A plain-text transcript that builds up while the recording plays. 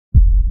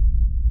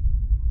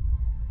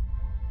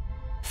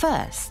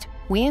First,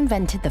 we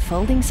invented the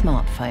folding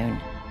smartphone.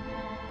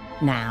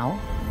 Now,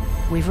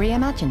 we've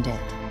reimagined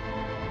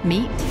it.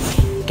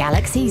 Meet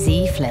Galaxy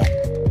Z Flip.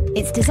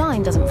 Its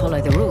design doesn't follow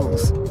the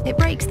rules. It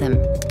breaks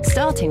them,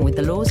 starting with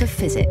the laws of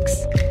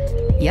physics.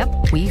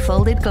 Yep, we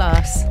folded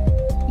glass.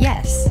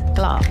 Yes,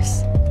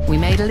 glass. We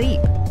made a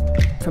leap.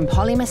 From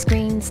polymer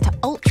screens to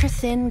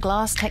ultra-thin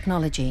glass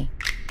technology.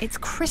 It's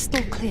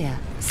crystal clear,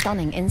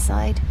 stunning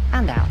inside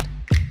and out.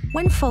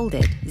 When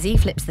folded, Z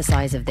Flip's the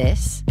size of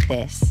this,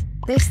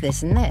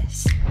 and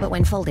this. But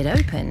when folded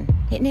open,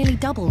 it nearly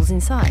doubles in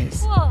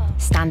size. Whoa.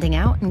 Standing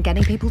out and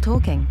getting people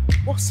talking.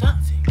 What's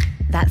that thing?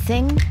 That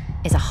thing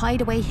is a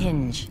hideaway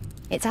hinge.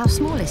 It's our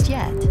smallest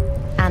yet,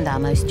 and our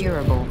most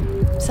durable.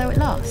 So it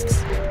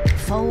lasts.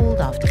 Fold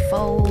after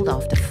fold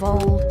after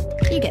fold.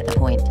 You get the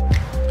point.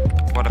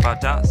 What about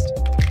dust?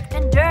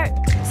 And dirt.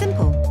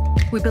 Simple.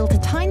 We built a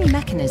tiny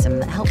mechanism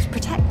that helps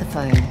protect the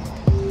phone.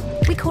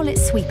 We call it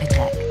Sweeper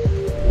Tech.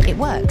 It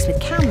works with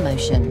cam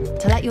motion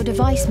to let your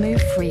device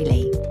move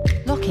freely,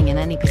 locking in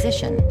any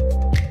position.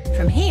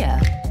 From here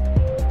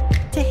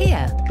to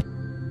here.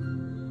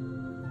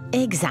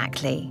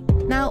 Exactly.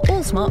 Now,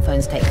 all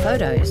smartphones take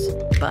photos,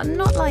 but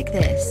not like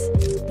this.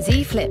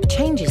 Z Flip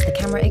changes the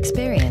camera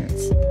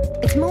experience.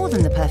 It's more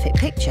than the perfect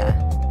picture.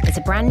 It's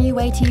a brand new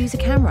way to use a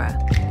camera.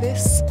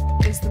 This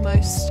is the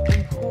most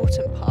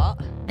important part.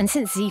 And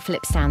since Z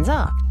Flip stands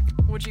up,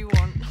 What do you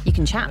want? you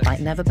can chat like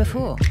never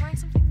before. Trying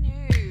something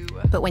new.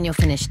 But when you're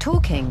finished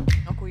talking,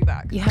 I'll call you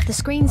back. you have the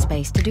screen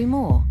space to do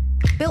more.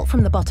 Built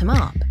from the bottom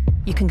up,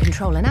 you can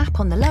control an app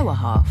on the lower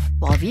half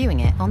while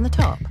viewing it on the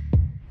top.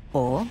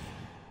 Or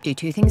do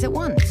two things at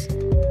once.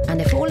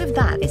 And if all of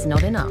that is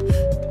not enough,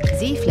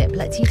 Z Flip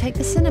lets you take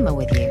the cinema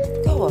with you.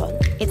 Go on.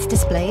 Its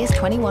display is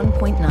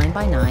 21.9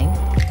 by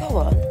 9. Go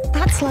on.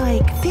 That's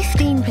like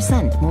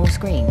 15% more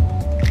screen.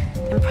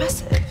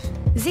 Impressive.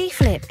 Z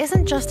Flip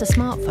isn't just a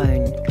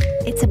smartphone,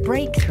 it's a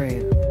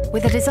breakthrough.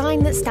 With a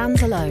design that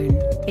stands alone,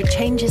 it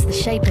changes the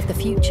shape of the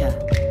future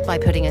by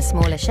putting a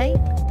smaller shape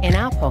in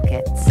our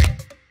pockets.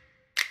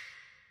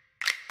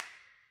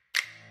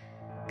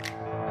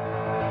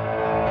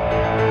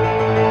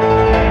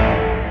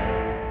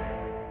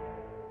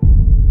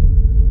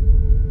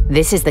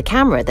 This is the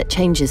camera that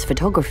changes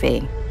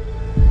photography.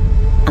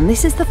 And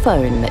this is the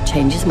phone that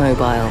changes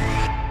mobile.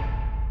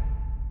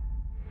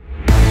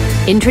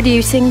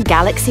 Introducing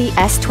Galaxy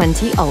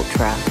S20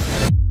 Ultra.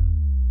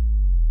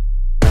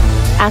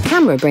 Our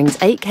camera brings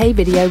 8K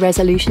video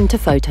resolution to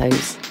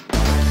photos,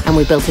 and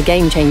we built a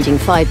game-changing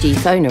 5G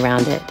phone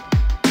around it.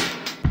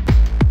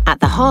 At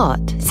the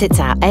heart sits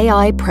our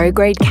AI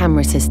pro-grade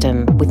camera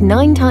system with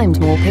 9 times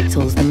more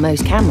pixels than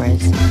most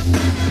cameras.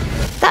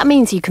 That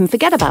means you can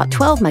forget about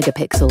 12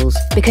 megapixels,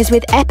 because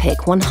with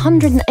epic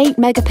 108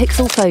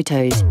 megapixel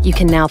photos, you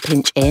can now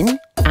pinch in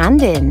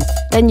and in.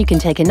 Then you can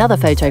take another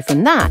photo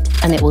from that,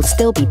 and it will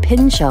still be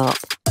pin sharp.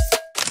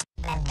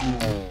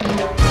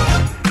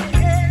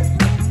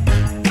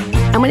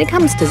 And when it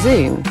comes to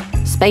zoom,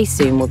 Space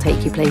Zoom will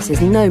take you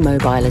places no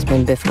mobile has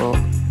been before.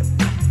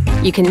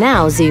 You can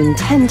now zoom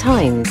 10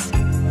 times,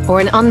 or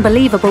an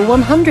unbelievable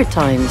 100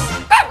 times.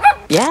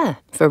 Yeah,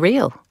 for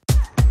real.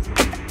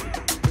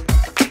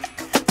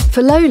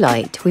 For low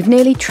light, we've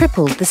nearly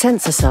tripled the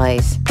sensor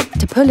size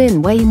to pull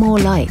in way more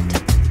light.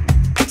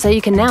 So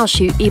you can now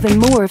shoot even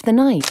more of the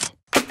night.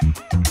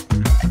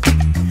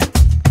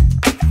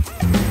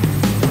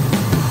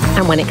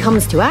 And when it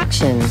comes to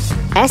action,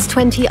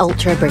 S20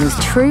 Ultra brings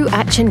true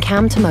action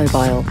cam to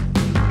mobile.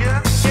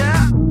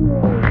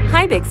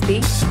 Hi,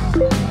 Bixby.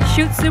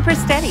 Shoot super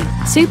steady.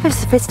 Super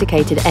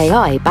sophisticated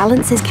AI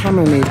balances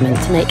camera movement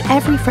to make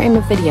every frame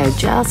of video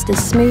just as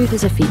smooth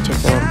as a feature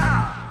film.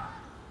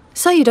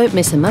 So you don't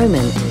miss a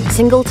moment,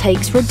 Single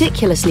Take's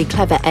ridiculously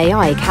clever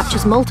AI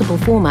captures multiple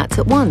formats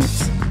at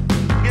once.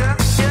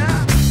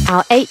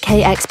 Our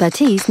 8K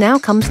expertise now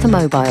comes to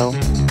mobile.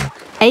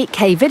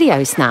 8K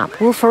Video Snap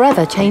will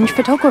forever change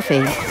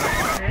photography.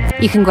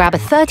 You can grab a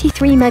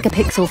 33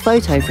 megapixel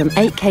photo from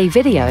 8K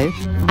video,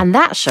 and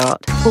that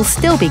shot will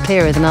still be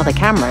clearer than other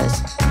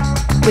cameras.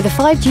 With a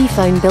 5G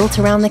phone built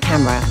around the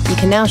camera, you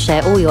can now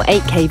share all your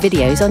 8K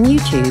videos on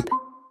YouTube.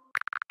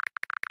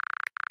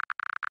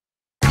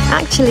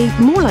 Actually,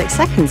 more like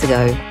seconds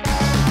ago.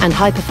 And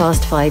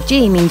hyperfast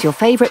 5G means your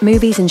favourite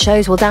movies and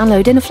shows will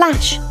download in a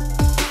flash.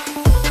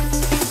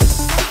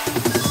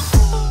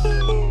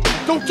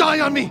 Don't die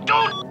on me!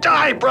 Don't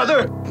die,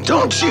 brother!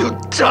 Don't you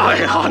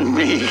die on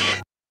me!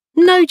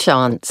 No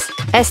chance.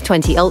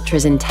 S20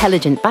 Ultra's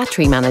intelligent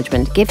battery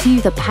management gives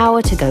you the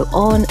power to go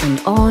on and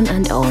on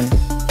and on.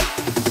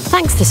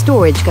 Thanks to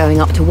storage going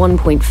up to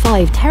 1.5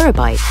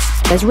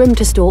 terabytes, there's room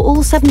to store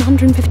all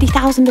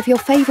 750,000 of your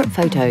favourite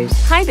photos.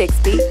 Hi,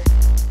 Bixby.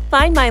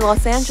 Find my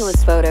Los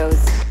Angeles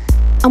photos.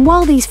 And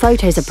while these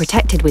photos are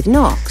protected with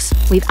Knox,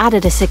 we've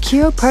added a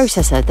secure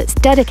processor that's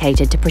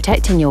dedicated to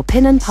protecting your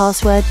PIN and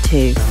password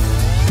too.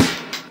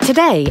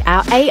 Today,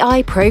 our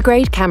AI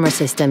pro-grade camera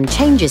system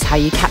changes how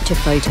you capture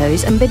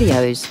photos and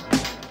videos.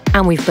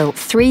 And we've built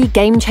 3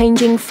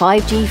 game-changing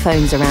 5G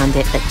phones around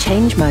it that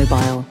change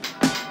mobile.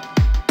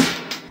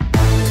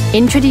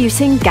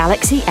 Introducing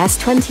Galaxy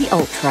S20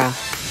 Ultra.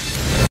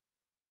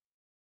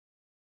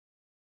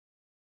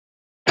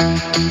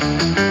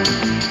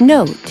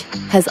 Note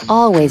has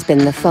always been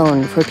the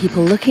phone for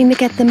people looking to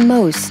get the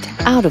most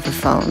out of a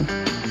phone.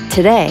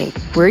 Today,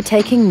 we're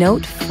taking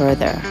Note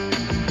further.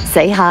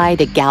 Say hi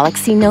to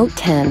Galaxy Note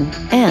 10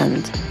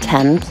 and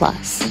 10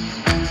 Plus.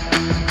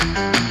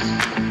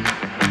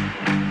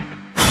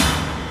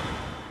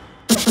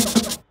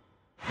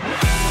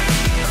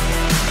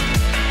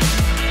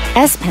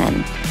 S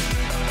Pen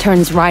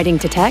turns writing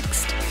to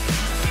text,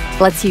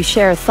 lets you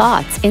share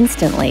thoughts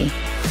instantly,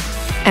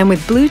 and with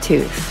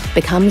Bluetooth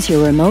becomes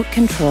your remote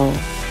control.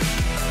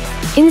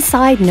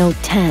 Inside Note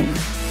 10,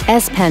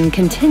 S Pen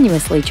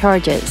continuously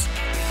charges,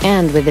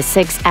 and with a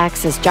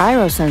 6-axis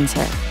gyro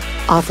sensor,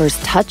 offers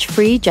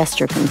touch-free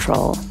gesture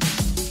control.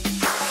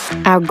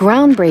 Our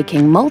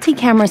groundbreaking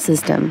multi-camera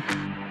system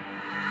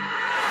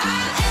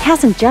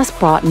hasn't just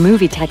brought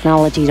movie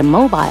technology to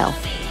mobile,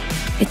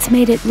 it's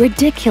made it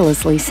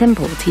ridiculously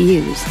simple to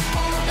use.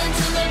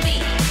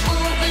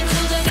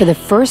 For the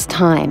first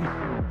time,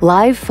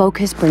 Live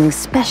Focus brings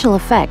special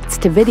effects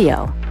to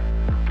video.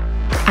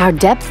 Our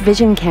depth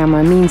vision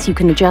camera means you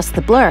can adjust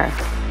the blur,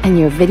 and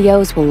your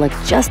videos will look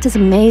just as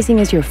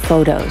amazing as your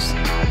photos.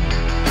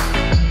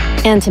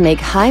 And to make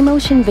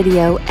high-motion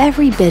video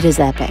every bit as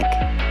epic,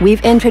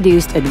 we've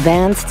introduced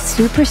advanced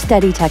super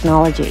steady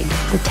technology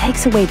that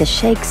takes away the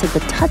shakes at the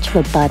touch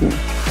of a button.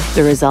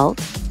 The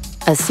result?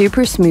 A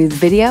super smooth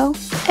video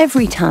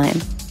every time.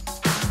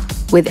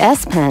 With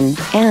S Pen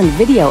and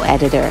Video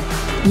Editor,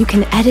 you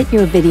can edit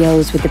your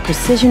videos with the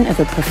precision of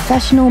a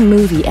professional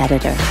movie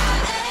editor.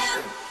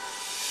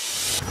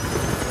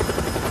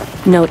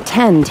 Note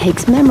 10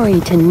 takes memory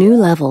to new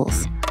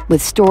levels,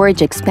 with storage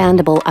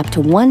expandable up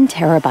to 1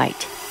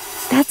 terabyte.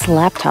 That's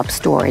laptop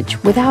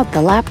storage without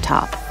the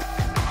laptop.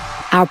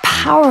 Our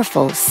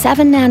powerful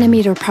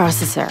 7nm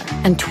processor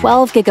and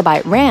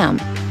 12GB RAM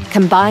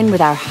combined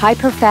with our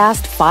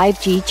hyper-fast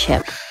 5G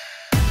chip.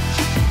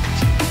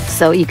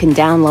 So you can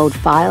download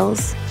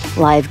files,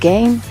 live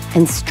game,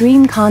 and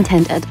stream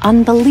content at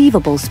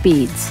unbelievable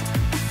speeds,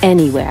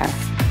 anywhere.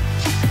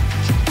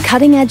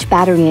 Cutting-edge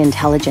battery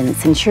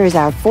intelligence ensures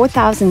our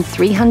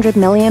 4,300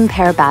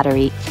 mAh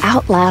battery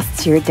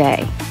outlasts your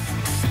day.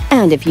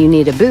 And if you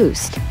need a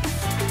boost,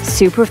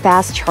 super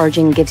fast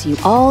charging gives you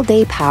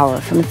all-day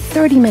power from a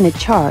 30-minute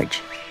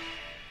charge.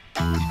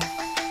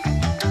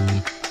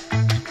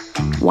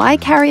 Why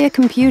carry a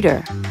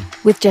computer?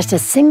 With just a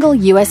single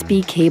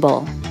USB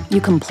cable,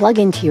 you can plug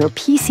into your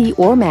PC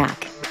or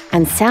Mac,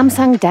 and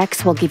Samsung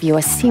DeX will give you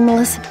a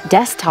seamless,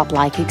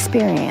 desktop-like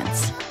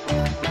experience.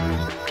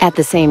 At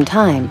the same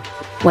time,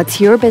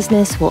 what's your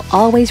business will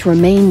always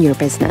remain your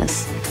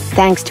business,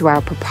 thanks to our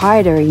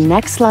proprietary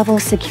next-level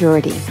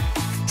security.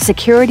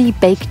 Security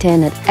baked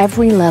in at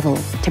every level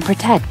to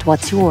protect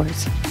what's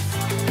yours.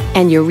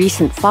 And your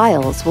recent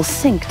files will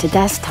sync to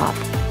desktop,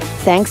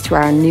 thanks to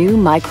our new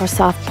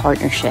Microsoft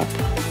partnership.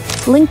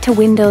 Link to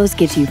Windows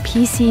gives you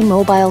PC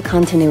mobile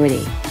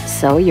continuity,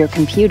 so your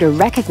computer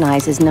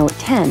recognizes Note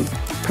 10,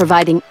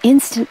 providing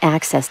instant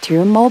access to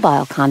your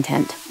mobile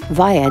content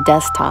via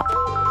desktop,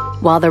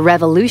 while the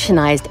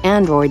revolutionized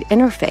Android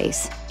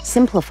interface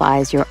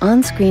simplifies your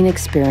on-screen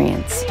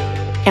experience.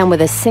 And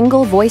with a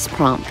single voice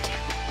prompt,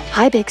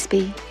 "Hi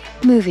Bixby,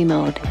 movie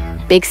mode,"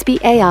 Bixby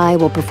AI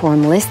will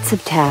perform lists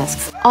of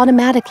tasks,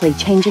 automatically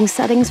changing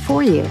settings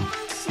for you.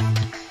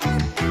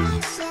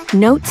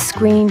 Note's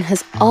screen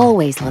has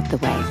always led the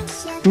way.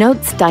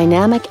 Note's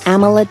dynamic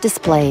AMOLED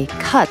display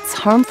cuts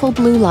harmful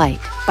blue light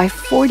by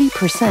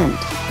 40%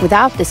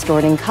 without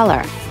distorting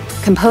color.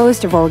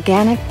 Composed of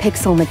organic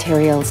pixel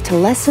materials to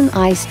lessen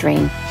eye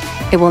strain,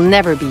 it will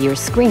never be your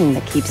screen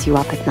that keeps you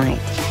up at night.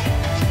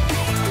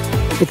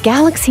 With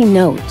Galaxy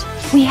Note,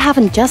 we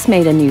haven't just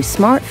made a new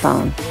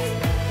smartphone.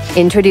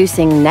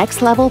 Introducing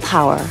next-level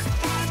power,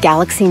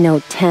 Galaxy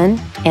Note 10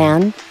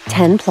 and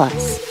 10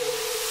 Plus.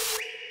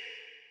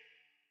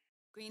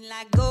 Green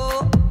light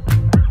go,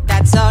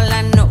 that's all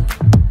I know.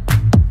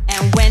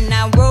 And when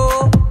I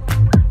roll,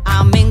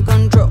 I'm in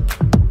control.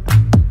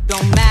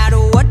 Don't matter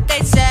what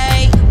they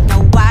say,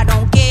 no, I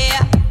don't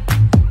care.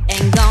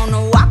 Ain't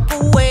gonna walk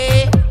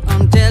away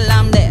until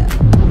I'm there.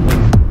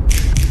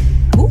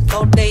 Move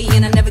all day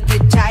and I never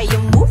get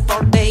tired. Move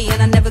all day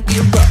and I never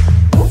give up.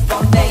 Move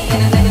all day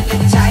and I never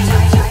get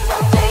tired. Move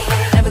all day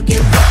and I never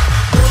give up.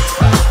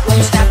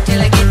 Won't stop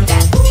till I get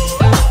that.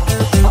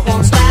 I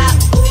won't stop.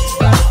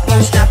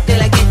 Won't stop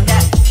till I get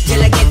that.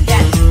 Till I get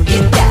that.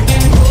 Get that.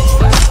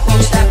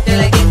 Won't stop till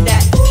I get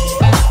that.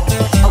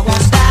 I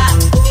won't stop.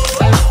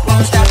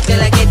 Won't stop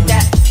till I get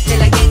that.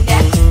 Till I get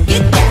that.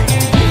 Get that.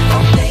 Move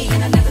all day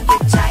and I never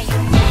get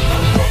tired. Move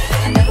all day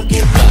and I never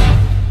give up.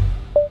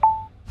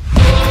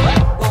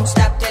 Won't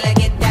stop till I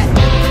get that.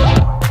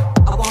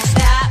 I won't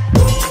stop.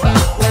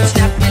 Won't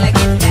stop till I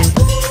get that.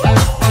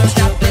 Won't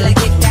stop till I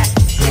get that.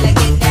 Till I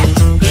get that.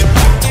 Get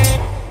that.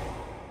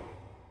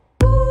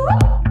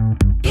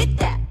 Get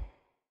that.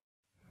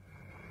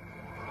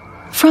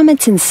 From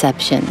its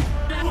inception,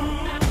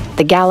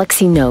 The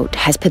Galaxy Note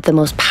has put the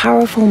most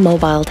powerful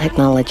mobile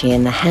technology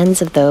in the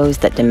hands of those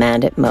that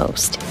demand it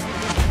most.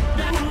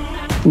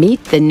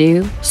 Meet the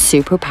new,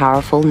 super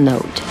powerful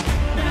Note.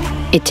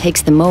 It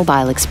takes the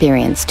mobile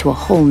experience to a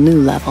whole new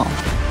level.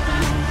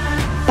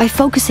 By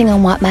focusing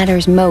on what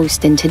matters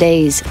most in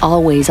today's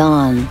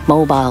always-on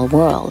mobile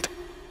world,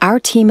 our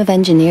team of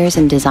engineers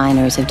and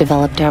designers have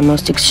developed our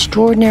most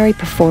extraordinary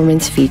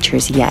performance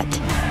features yet.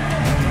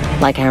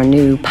 Like our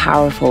new,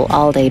 powerful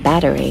all-day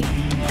battery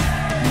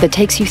that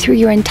takes you through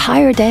your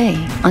entire day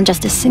on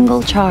just a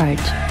single charge.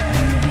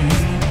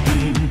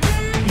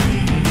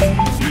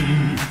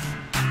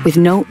 With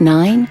Note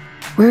 9,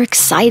 we're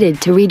excited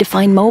to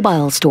redefine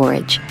mobile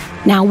storage.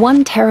 Now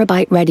 1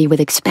 terabyte ready with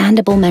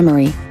expandable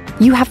memory,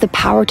 you have the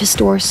power to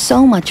store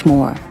so much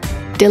more,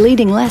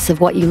 deleting less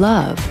of what you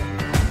love.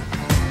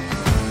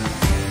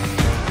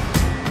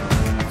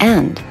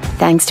 And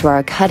thanks to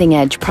our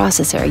cutting-edge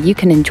processor, you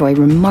can enjoy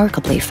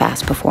remarkably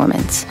fast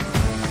performance.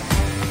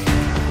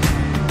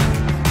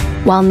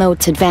 While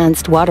Note's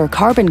advanced water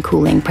carbon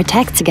cooling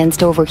protects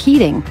against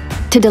overheating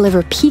to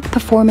deliver peak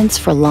performance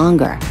for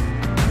longer.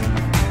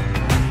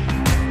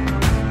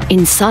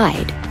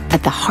 Inside,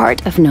 at the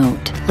heart of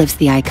Note, lives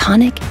the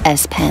iconic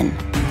S Pen.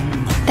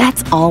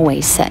 That's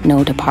always set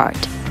Note apart.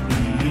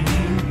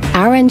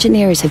 Our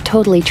engineers have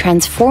totally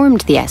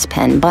transformed the S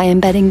Pen by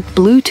embedding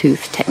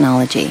Bluetooth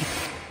technology.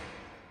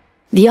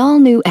 The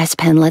all-new S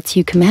Pen lets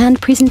you command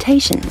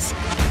presentations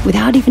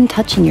without even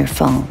touching your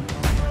phone.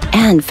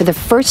 And for the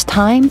first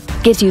time,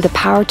 gives you the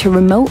power to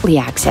remotely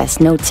access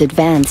Note's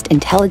advanced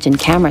intelligent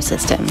camera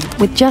system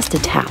with just a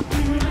tap.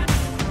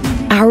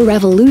 Our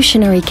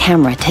revolutionary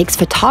camera takes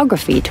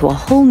photography to a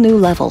whole new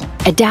level,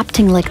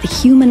 adapting like the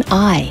human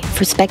eye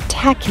for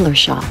spectacular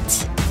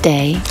shots,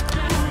 day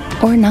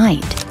or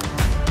night.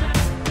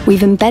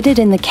 We've embedded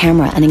in the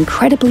camera an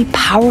incredibly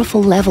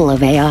powerful level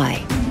of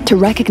AI to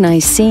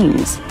recognize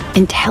scenes,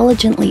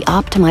 intelligently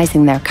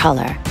optimizing their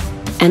color,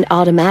 and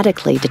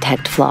automatically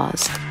detect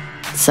flaws.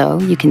 So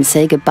you can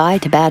say goodbye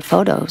to bad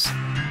photos.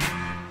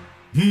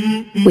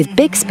 With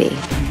Bixby,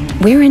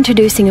 we're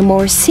introducing a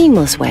more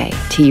seamless way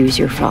to use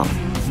your phone.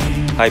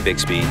 Hi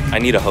Bixby, I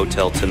need a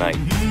hotel tonight.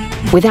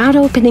 Without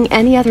opening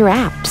any other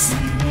apps.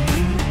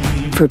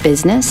 For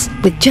business,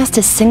 with just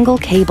a single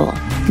cable,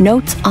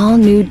 Note's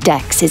all-new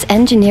DeX is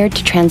engineered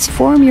to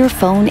transform your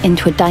phone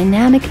into a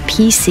dynamic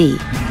PC,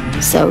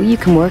 so you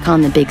can work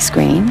on the big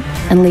screen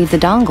and leave the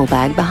dongle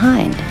bag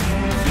behind.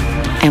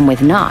 And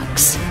with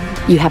Knox,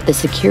 you have the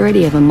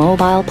security of a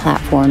mobile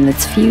platform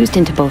that's fused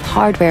into both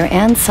hardware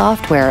and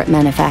software at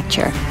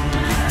manufacture.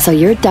 So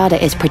your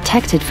data is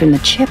protected from the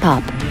chip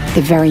up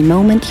the very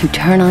moment you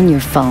turn on your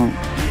phone.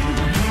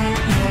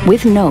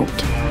 With Note,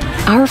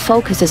 our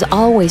focus has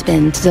always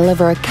been to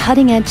deliver a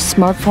cutting-edge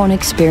smartphone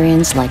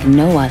experience like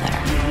no other.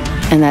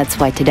 And that's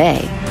why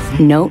today,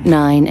 Note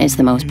 9 is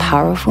the most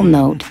powerful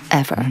Note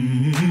ever.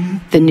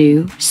 The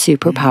new,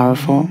 super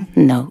powerful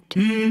Note.